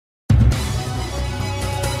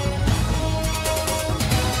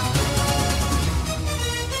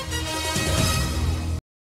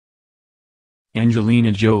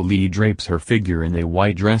Angelina Jolie drapes her figure in a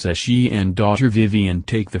white dress as she and daughter Vivienne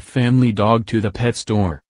take the family dog to the pet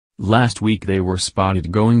store. Last week they were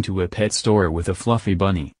spotted going to a pet store with a fluffy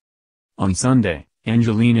bunny. On Sunday,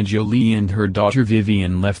 Angelina Jolie and her daughter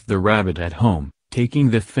Vivienne left the rabbit at home, taking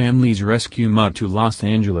the family's rescue mutt to Los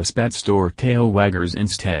Angeles pet store Tail Waggers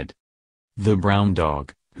instead. The brown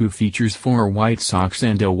dog, who features 4 white socks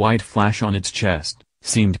and a white flash on its chest,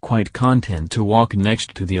 seemed quite content to walk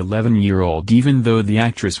next to the 11-year-old even though the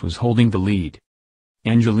actress was holding the lead.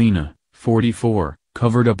 Angelina, 44,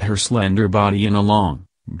 covered up her slender body in a long,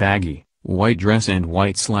 baggy, white dress and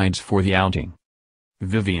white slides for the outing.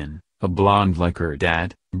 Vivienne, a blonde like her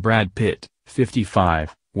dad, Brad Pitt,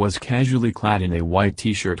 55, was casually clad in a white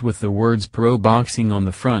t-shirt with the words "Pro Boxing" on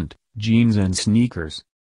the front, jeans and sneakers.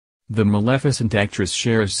 The Maleficent actress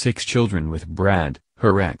shares 6 children with Brad,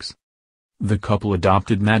 her ex. The couple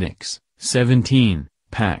adopted Maddox, 17,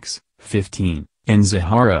 Pax, 15, and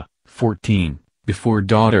Zahara, 14, before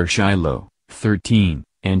daughter Shiloh, 13,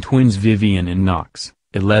 and twins Vivienne and Knox,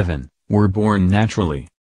 11, were born naturally.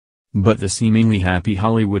 But the seemingly happy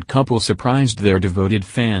Hollywood couple surprised their devoted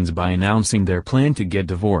fans by announcing their plan to get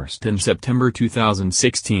divorced in September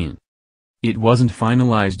 2016. It wasn't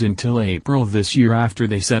finalized until April this year after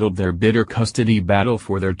they settled their bitter custody battle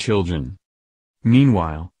for their children.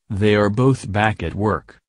 Meanwhile, they are both back at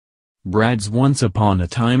work. Brad's Once Upon a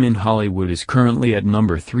Time in Hollywood is currently at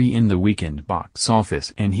number 3 in the weekend box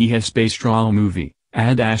office and he has Space Trail movie,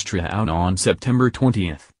 Ad Astra out on September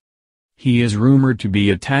 20th. He is rumored to be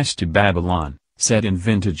attached to Babylon, set in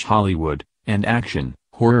vintage Hollywood, and action,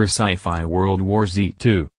 horror sci-fi World War Z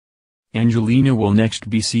 2. Angelina will next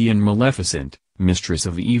be seen in Maleficent, Mistress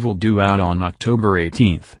of Evil due out on October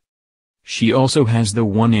 18th. She also has the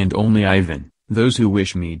one and only Ivan, Those Who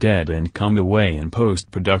Wish Me Dead and Come Away in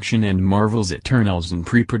post-production and Marvel's Eternals in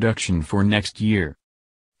pre-production for next year.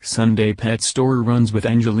 Sunday pet store runs with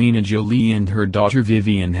Angelina Jolie and her daughter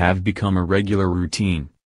Vivienne have become a regular routine.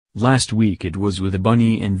 Last week it was with a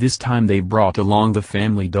bunny and this time they brought along the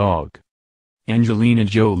family dog. Angelina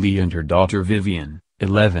Jolie and her daughter Vivienne,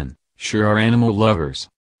 11, sure are animal lovers.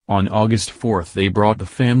 On August 4th they brought the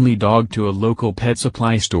family dog to a local pet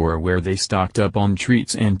supply store where they stocked up on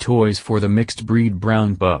treats and toys for the mixed-breed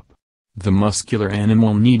brown pup. The muscular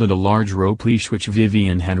animal needed a large rope leash which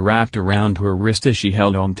Vivienne had wrapped around her wrist as she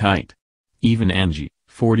held on tight. Even Angie,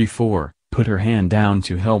 44, put her hand down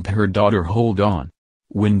to help her daughter hold on.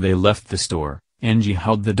 When they left the store, Angie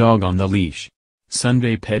held the dog on the leash.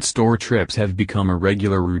 Sunday pet store trips have become a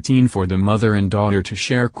regular routine for the mother and daughter to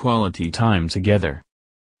share quality time together.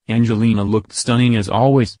 Angelina looked stunning as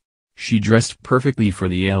always. She dressed perfectly for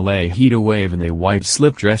the LA heatwave in a white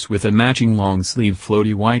slip dress with a matching long-sleeve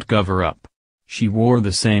floaty white cover-up. She wore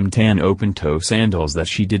the same tan open-toe sandals that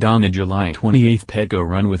she did on a July 28 Petco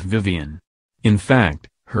run with Vivienne. In fact,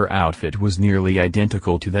 her outfit was nearly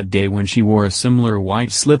identical to that day when she wore a similar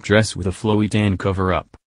white slip dress with a flowy tan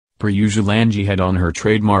cover-up. Per usual, Angie had on her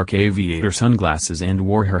trademark aviator sunglasses and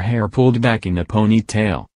wore her hair pulled back in a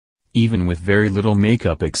ponytail. Even with very little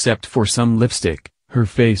makeup except for some lipstick, her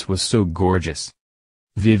face was so gorgeous.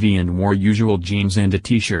 Vivienne wore usual jeans and a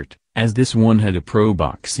t-shirt, as this one had a pro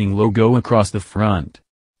boxing logo across the front.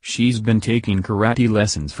 She's been taking karate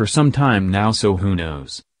lessons for some time now, so who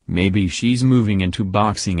knows, maybe she's moving into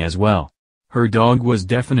boxing as well. Her dog was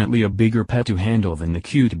definitely a bigger pet to handle than the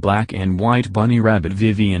cute black and white bunny rabbit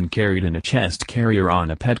Vivienne carried in a chest carrier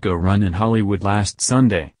on a Petco run in Hollywood last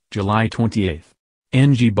Sunday, July 28.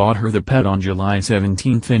 Angie bought her the pet on July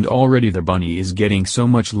 17 and already the bunny is getting so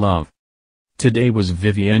much love. Today was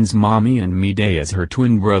Vivienne's mommy and me day as her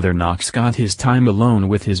twin brother Knox got his time alone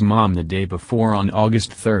with his mom the day before on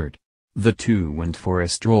August 3. The two went for a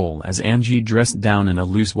stroll as Angie dressed down in a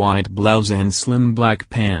loose white blouse and slim black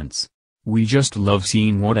pants. We just love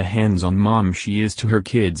seeing what a hands-on mom she is to her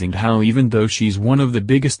kids and how even though she's one of the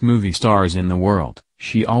biggest movie stars in the world,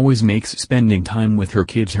 she always makes spending time with her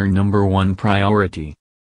kids her #1 priority.